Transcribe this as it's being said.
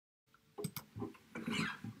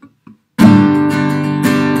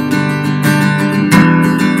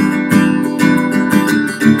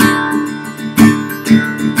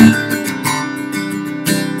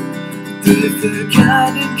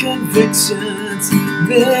convictions,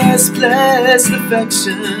 misplaced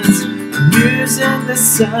affections. I'm using the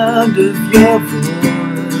sound of your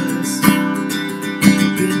voice.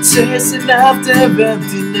 Been chasing after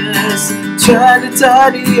emptiness, trying to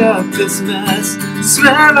tidy up this mess.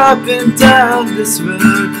 Swear I've been down this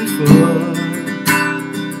road before.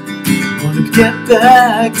 Wanna get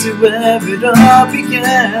back to where it all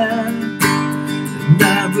began, and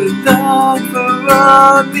I would long for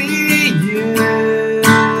only you.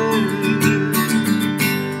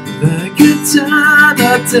 Like a time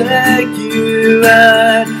I'll take you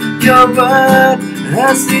at your word,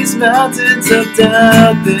 as these mountains of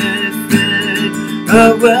doubt they fade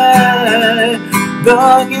away,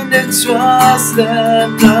 longing to trust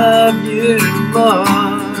and love you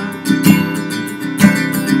more.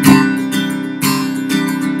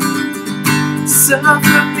 So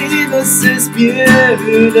for me this is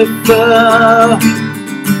beautiful,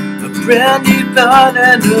 a brand new thought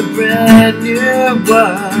and a brand new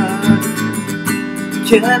world.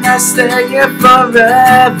 Can I stay here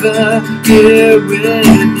forever, here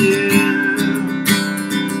with you?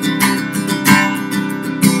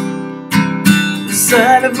 The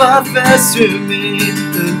sight of our face through me,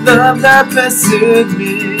 the love that pursued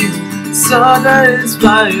me, song that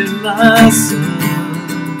inspired my soul.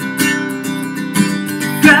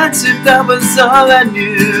 Friendship that was all I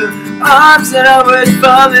knew, arms that I would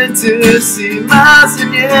fall into, see miles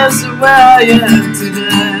and years of where I am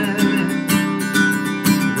today.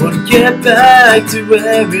 Wanna get back to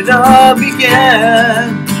where it all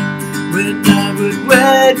began, when I would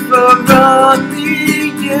wait for only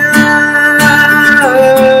you.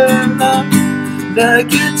 Like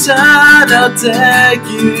a child I'll take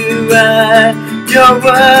you at your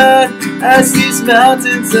word, as these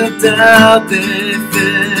mountains of doubt they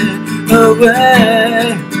fade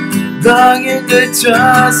away, longing to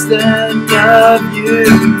trust and love you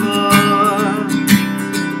more.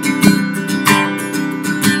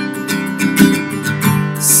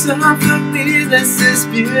 So for me this is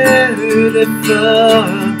beautiful,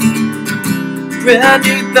 brand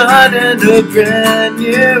new thought and a brand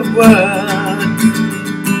new world.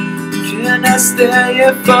 Can I stay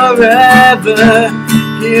here forever,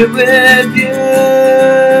 here with you?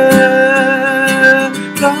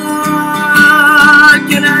 Lord,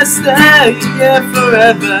 can I stay here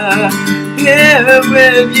forever, here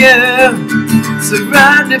with you?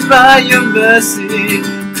 Surrounded by your mercy,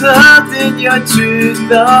 clothed in your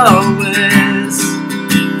truth always.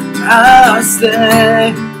 I'll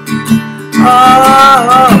stay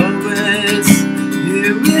always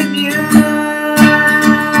here with you.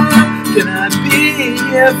 Can I be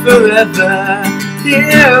here forever,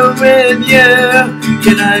 here with you?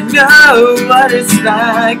 Can I know what it's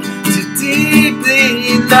like to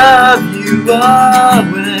deeply love you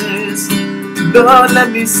always? Lord, let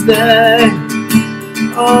me stay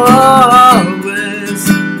always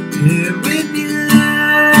here with you,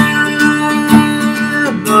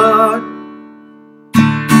 Lord.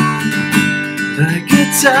 Like a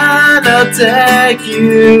child I'll take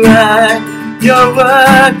you at your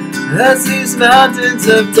word, as these mountains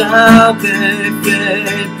of doubt they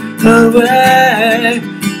fade away,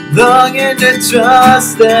 longing to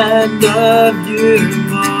trust and love you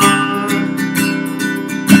more.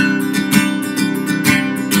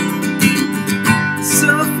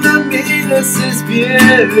 So for me this is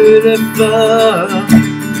beautiful,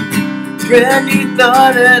 brand new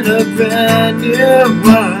thought and a brand new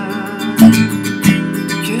world.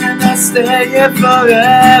 Can I stay here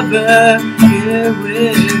forever, here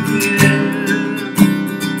with you?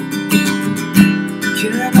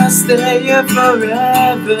 Can I stay here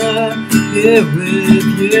forever, here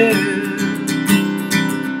with you?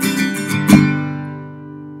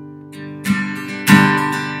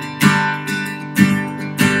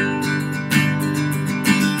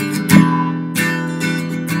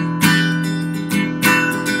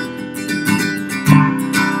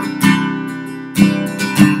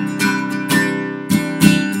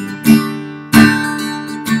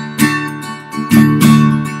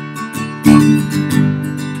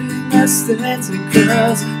 Dancing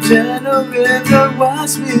clouds, gentle river,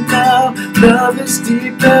 wash me now. Love is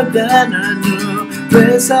deeper than I know,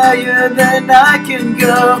 ways higher than I can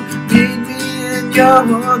go. Lead me in your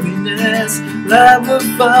holiness, I will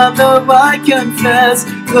follow, I confess.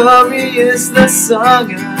 Glory is the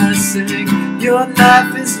song I sing, your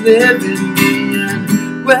life is living me, and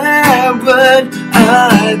where would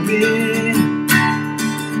I be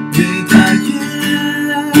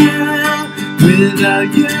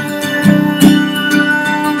without you?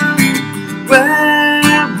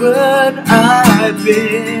 Where would I be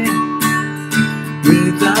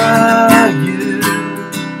without you?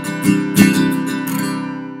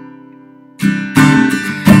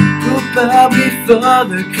 Bow before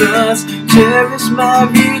the cross, cherish my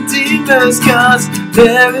Redeemer's cause.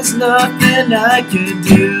 There is nothing I can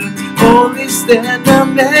do, only stand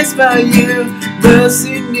amazed by you.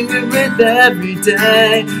 Mercy new with every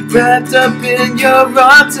day, wrapped up in your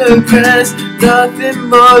arms of grace. Nothing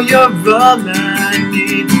more, you're all I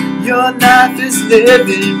need. Your life is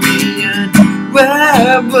living me, and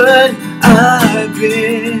where would I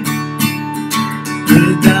be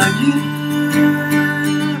without you?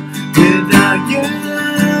 Without you,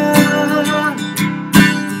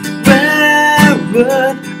 where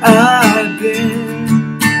would I be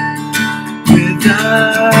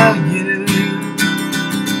without you?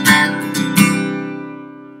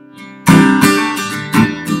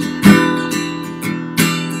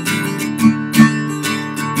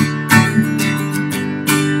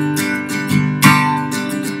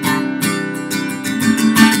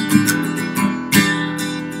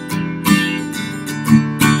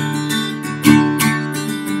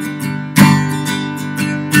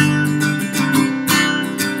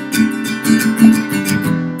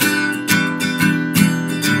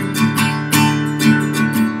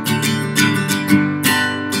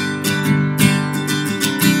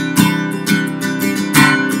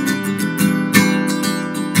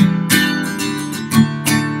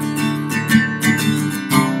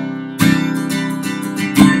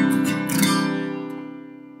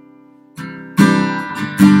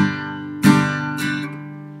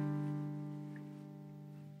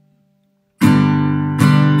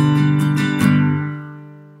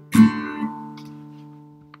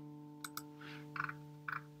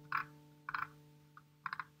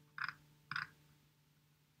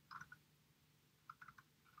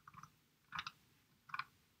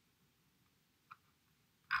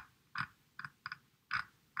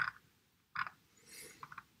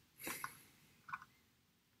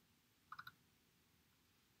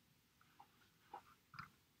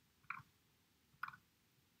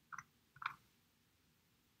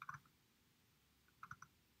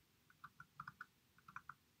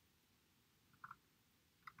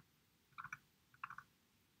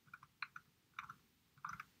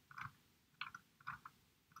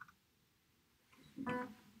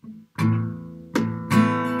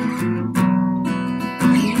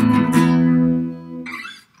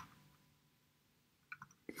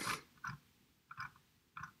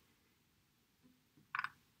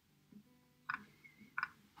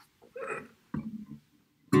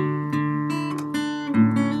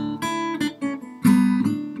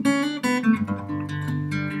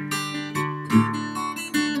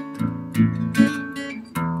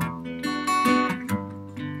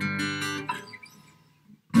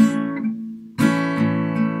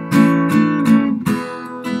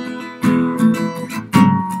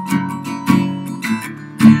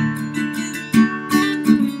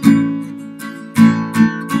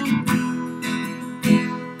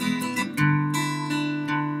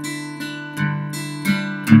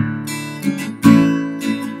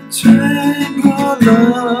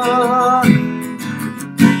 Alone,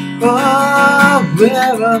 oh,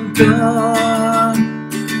 where I'm gone,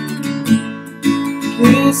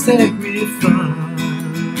 please take me far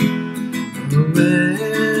away.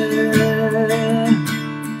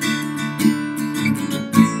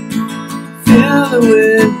 Feel the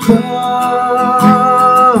wind blow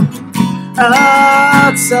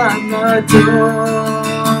outside my door.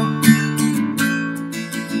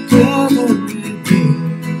 Feel the wind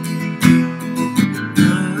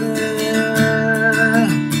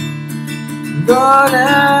Lord,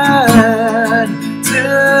 and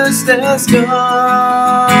Tuesday's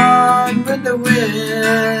gone with the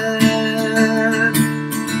wind.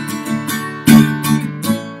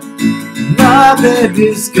 My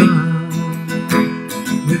baby's gone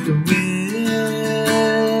with the wind.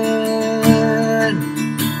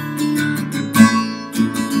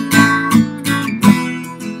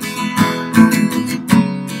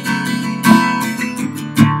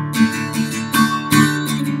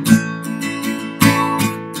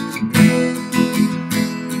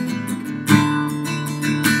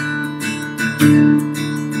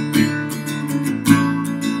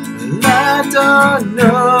 I don't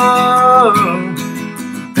know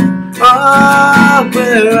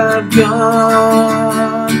where I'm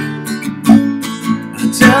gone. I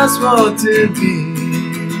just want to be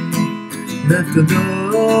left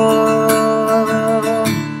alone.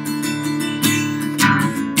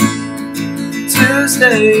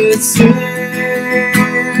 Tuesday it seems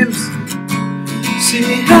she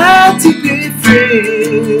had to be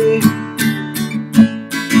free.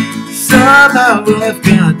 Somehow I've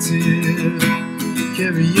got to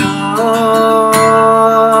carry on,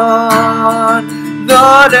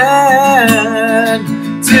 Lord, and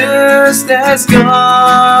Tuesday's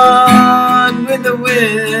gone with the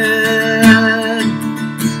wind.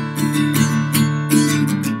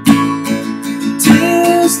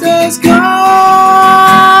 Tuesday's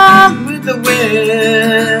gone with the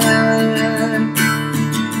wind.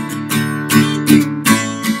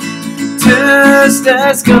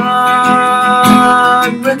 Tuesday's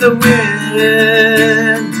gone with the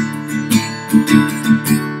wind.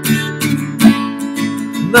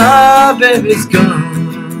 My baby's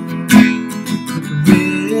gone with the wind.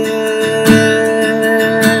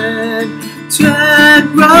 Tread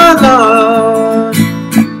roll on.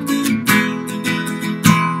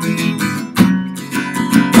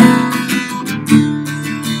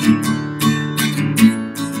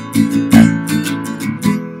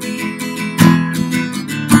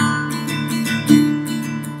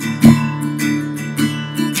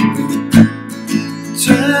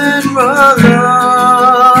 Tread roll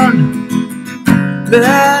on.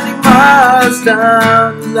 Many miles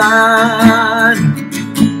down the line.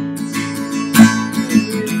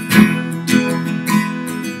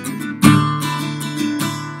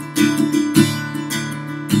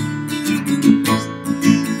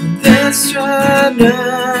 This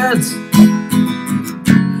stranded,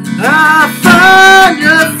 I find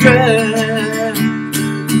a friend.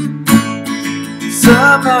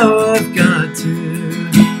 Somehow I've got to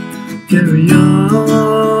carry on,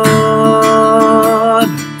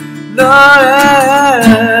 Lord.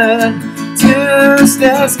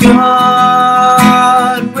 Tuesday's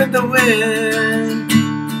gone with the wind.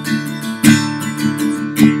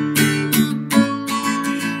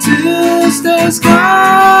 Tuesday's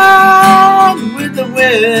gone with the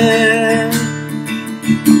wind.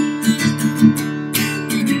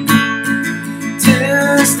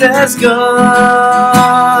 Tuesday's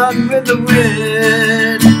gone with the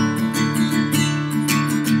wind.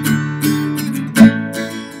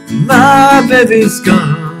 My baby's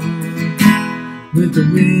gone with the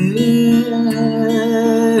wind.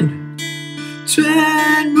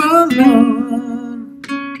 Tread roll on.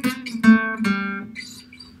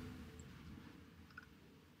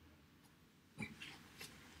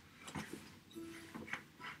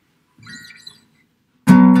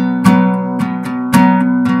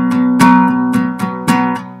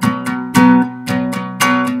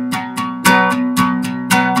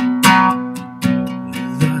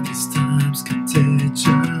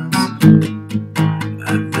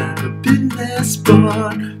 I've never been this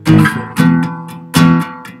bored before.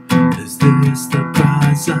 Is this the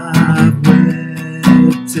prize I've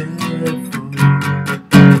waited for?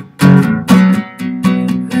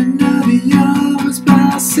 Another year was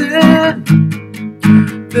passing.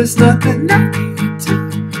 There's nothing I can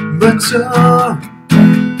do but sure.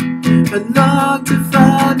 I long to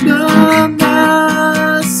find a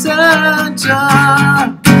messenger.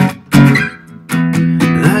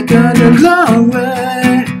 I got a long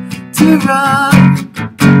way to run.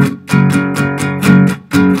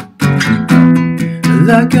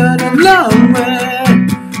 I got a long way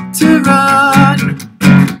to run.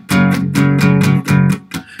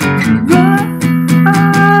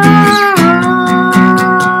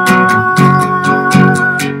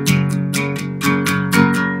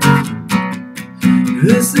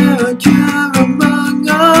 Is there a cure among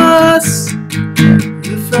us?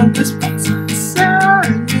 From this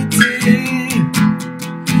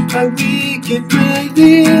and we can break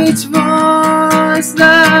each voice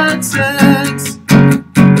that sings.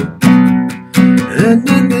 And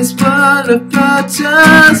in this world of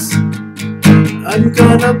purchase, I'm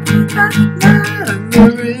gonna put back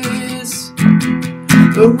memories,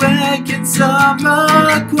 awaken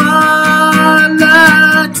summer qualities.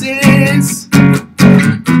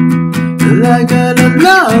 And I got a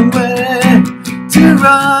long way to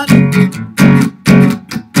run.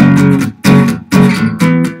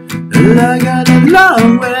 I got a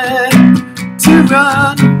long way to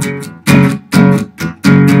run.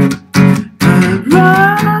 And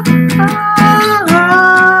run.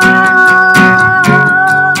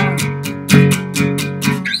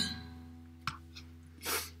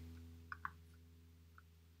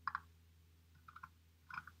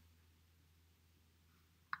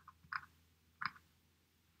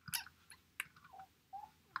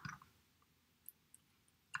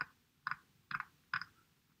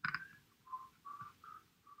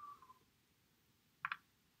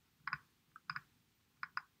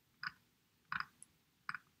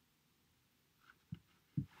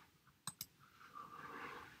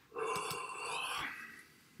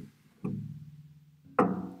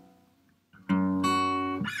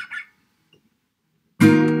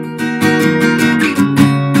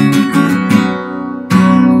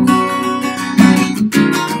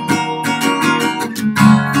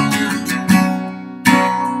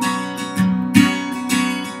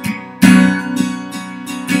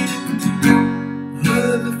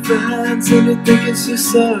 friends and they're thinking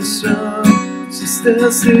she's so strong. She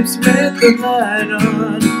still sleeps with the light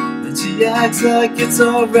on, and she acts like it's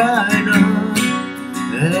alright on.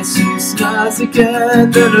 As she smiles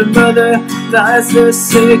again, then her mother lies there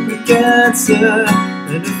sick with cancer,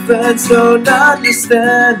 and her friends don't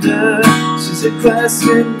understand her. She's a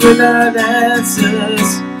question without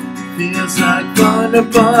answers. Feels like falling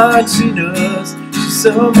apart. She knows she's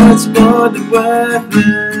so much more than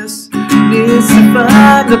worthless. Needs to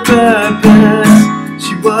find a purpose.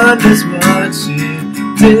 She wonders what she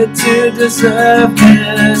did to deserve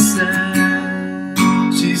this. And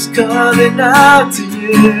she's calling out to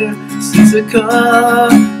you. Sends a call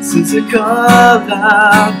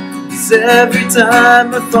out. 'Cause every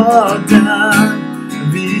time I fall down, I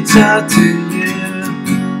reach out to you.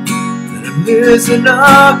 And I'm losing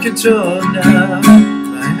all control now.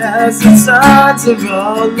 My hands and sides are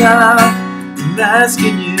all out. I'm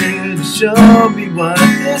asking you to show me what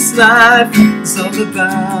this life is all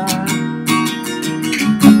about.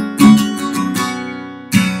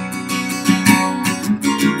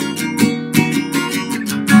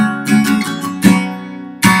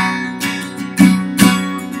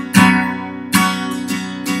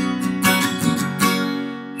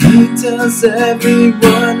 He tells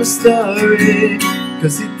everyone a story,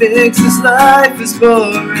 'cause he thinks his life is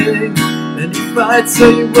boring. And he fights so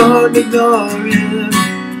you won't ignore him,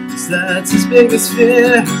 'cause that's his biggest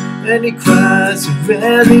fear. And he cries, you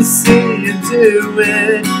rarely see him do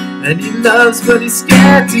it. And he loves but he's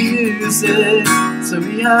scared to use it, so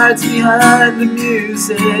he hides behind the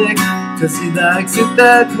music, 'cause he likes it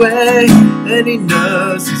that way. And he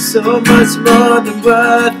knows he's so much more than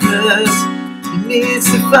worthless. He needs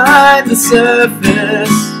to find the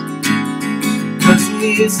surface, 'cause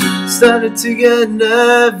he's started to get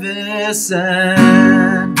nervous.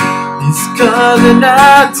 And he's calling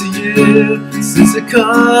out to you. This is a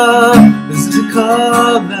call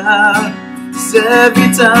out. 'Cause every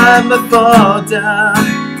time I fall down,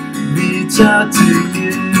 reach out to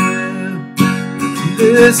you. I'm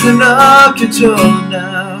losing all control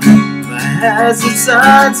now. My hands and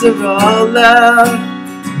sides are all out.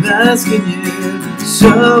 I'm asking you to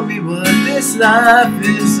show me what this life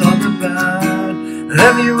is all about.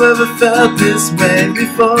 Have you ever felt this way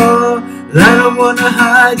before? I don't wanna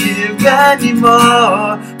hide you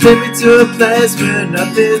anymore. Take me to a place where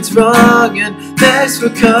nothing's wrong, and thanks for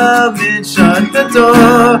coming, shut the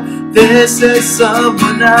door. This is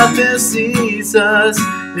someone out there sees us.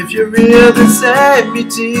 If you're real, then save me,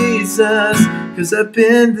 Jesus. 'Cause I've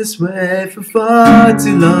been this way for far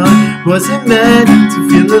too long. Wasn't meant to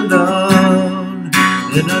feel alone,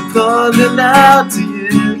 and I'm calling out to you.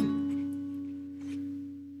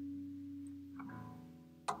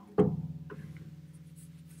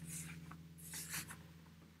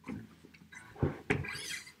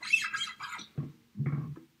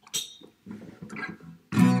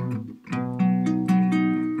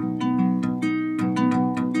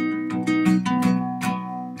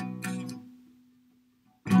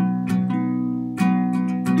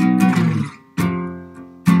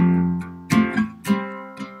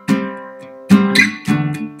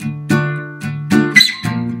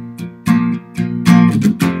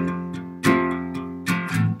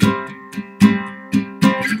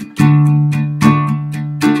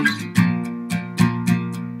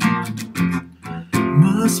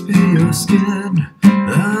 Must be your skin,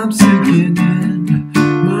 I'm sinking in.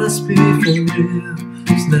 Must be for real,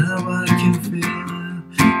 'cause now I can feel.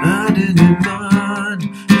 I didn't mind,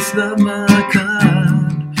 it's not my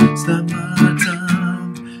kind. It's not my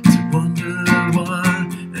time to wonder why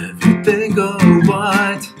everything go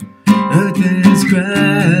white. Everything's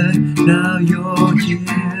gray, now you're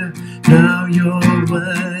here, now you're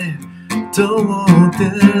away. Don't want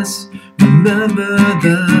this, remember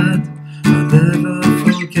that. I'll never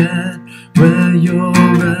forget where you're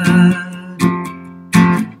at.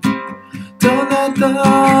 Don't let the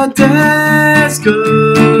days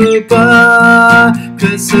go by.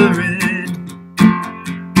 Glycerine,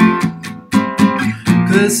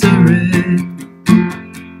 glycerine.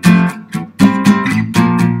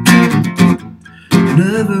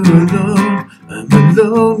 Never alone, I'm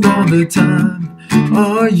alone all the time.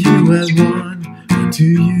 Are you at one, or do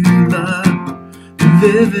you lie?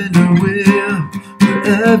 Live in a wheel where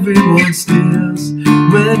everyone steals.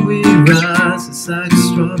 When we rise, it's like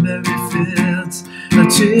strawberry fields. I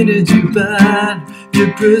treated you bad, you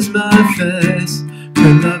bruised my face. I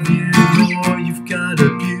love you more, you've got a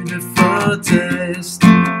beautiful taste.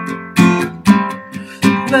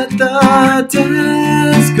 Let the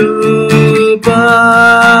days go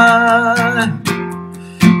by.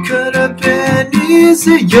 Could have been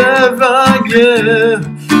easier on you.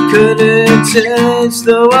 Couldn't change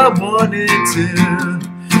though I wanted to.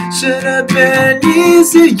 Should have been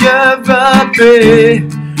easier, baby.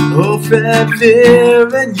 Hope and fear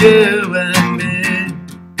in you and me.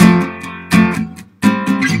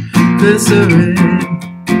 Glycerine,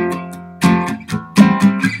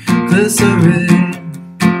 glycerine.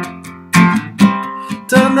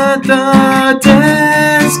 Don't let the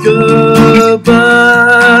days go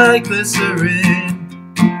by. Glycerine.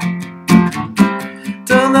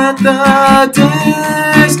 Don't let the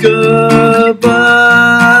days go by.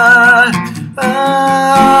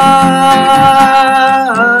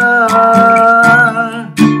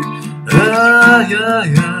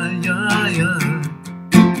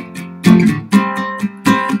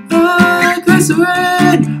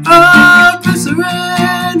 Glycerine, oh,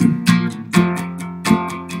 glycerine.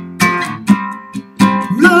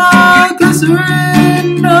 No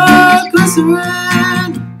glycerine, no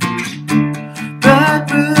glycerine. Bad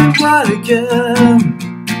mood, what again?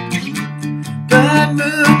 Bad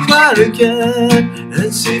mood, what again?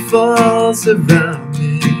 And she falls around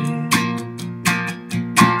me.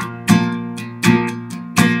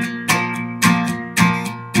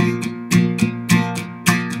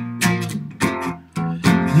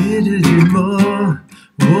 Needed you more,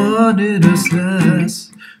 wanted us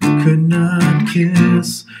less. Could not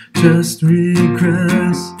kiss, just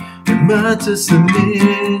regress. Am I just a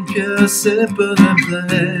mean, pure, simple and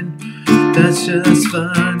plain? That's just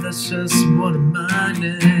fine, that's just one of my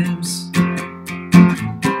names.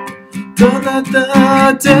 Don't let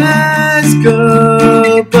the days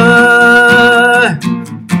go by.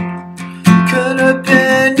 Could have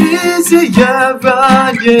been easier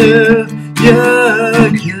on you, yeah,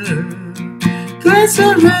 yeah.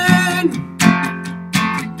 Glycerine,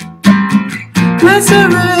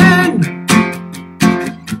 glycerine,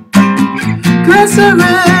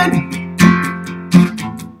 glycerine,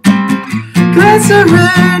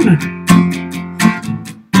 glycerine.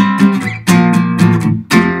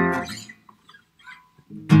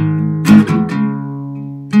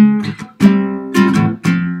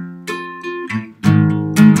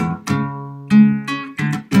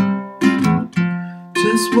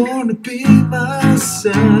 Just wanna be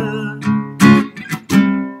myself.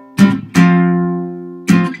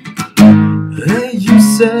 Hey, you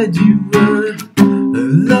said you would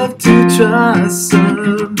love to try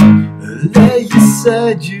some. Hey, you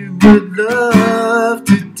said you would love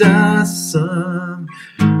to die some.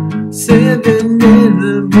 Sailing in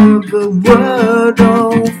the river world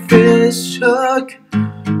on fish hook.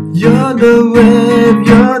 You're the wave,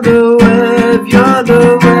 you're the wave, you're the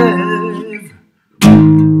wave.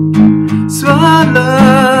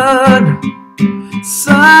 Swallowed,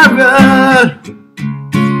 siren.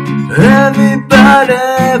 Everybody,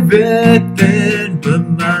 everything but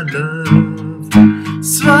my love.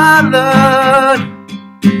 Swallowed,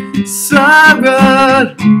 siren.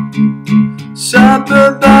 Sharp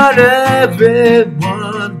about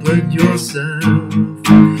everyone but yourself.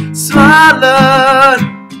 Swallowed,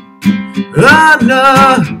 I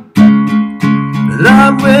know.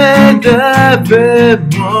 I'm with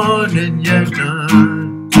everyone and you're not.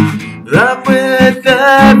 I'm with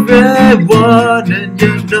everyone and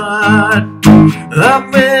you're not.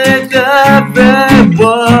 I'm with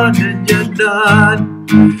everyone and you're not.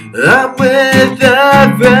 I'm with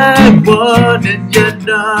everyone and you're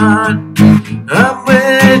not.